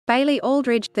Bailey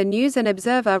Aldridge, The News and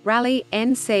Observer, Raleigh,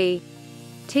 NC.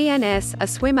 TNS, a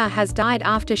swimmer has died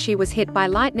after she was hit by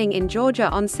lightning in Georgia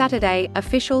on Saturday,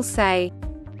 officials say.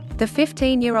 The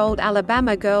 15-year-old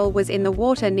Alabama girl was in the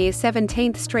water near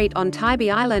 17th Street on Tybee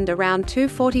Island around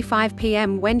 2:45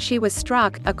 p.m. when she was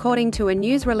struck, according to a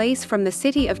news release from the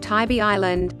city of Tybee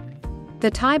Island. The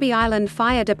Tybee Island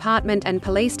Fire Department and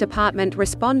Police Department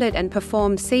responded and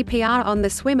performed CPR on the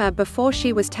swimmer before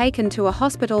she was taken to a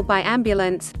hospital by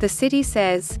ambulance, the city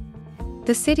says.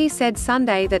 The city said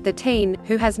Sunday that the teen,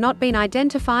 who has not been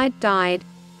identified, died.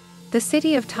 The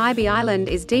city of Tybee Island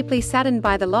is deeply saddened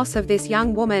by the loss of this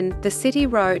young woman, the city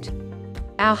wrote.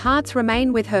 Our hearts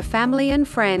remain with her family and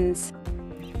friends.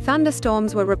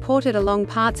 Thunderstorms were reported along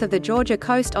parts of the Georgia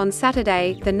coast on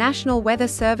Saturday, the National Weather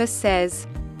Service says.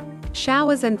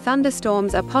 Showers and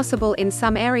thunderstorms are possible in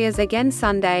some areas again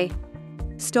Sunday.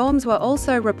 Storms were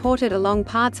also reported along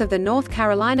parts of the North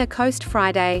Carolina coast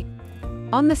Friday.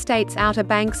 On the state's Outer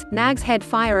Banks, Nags Head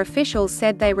fire officials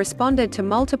said they responded to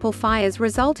multiple fires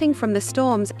resulting from the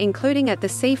storms, including at the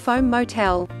Seafoam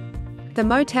Motel. The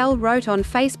motel wrote on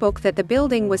Facebook that the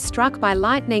building was struck by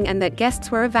lightning and that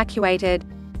guests were evacuated.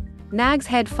 Nags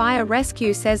Head Fire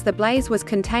Rescue says the blaze was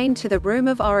contained to the room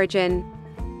of origin.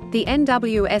 The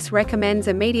NWS recommends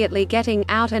immediately getting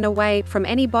out and away from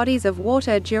any bodies of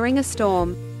water during a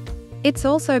storm. It's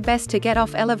also best to get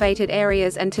off elevated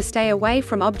areas and to stay away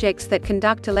from objects that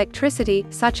conduct electricity,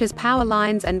 such as power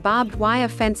lines and barbed wire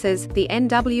fences, the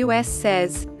NWS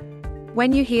says.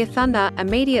 When you hear thunder,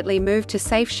 immediately move to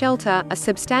safe shelter, a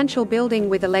substantial building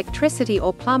with electricity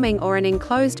or plumbing or an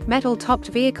enclosed, metal-topped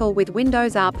vehicle with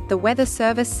windows up, the Weather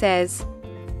Service says.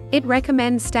 It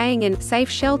recommends staying in safe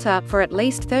shelter for at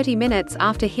least 30 minutes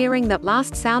after hearing that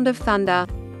last sound of thunder.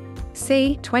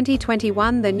 See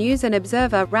 2021 The News and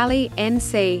Observer, Raleigh,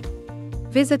 NC.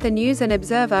 Visit The News and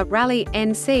Observer, Raleigh,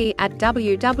 NC at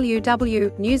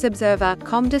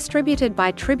www.newsobserver.com, distributed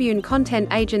by Tribune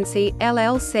Content Agency,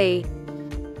 LLC.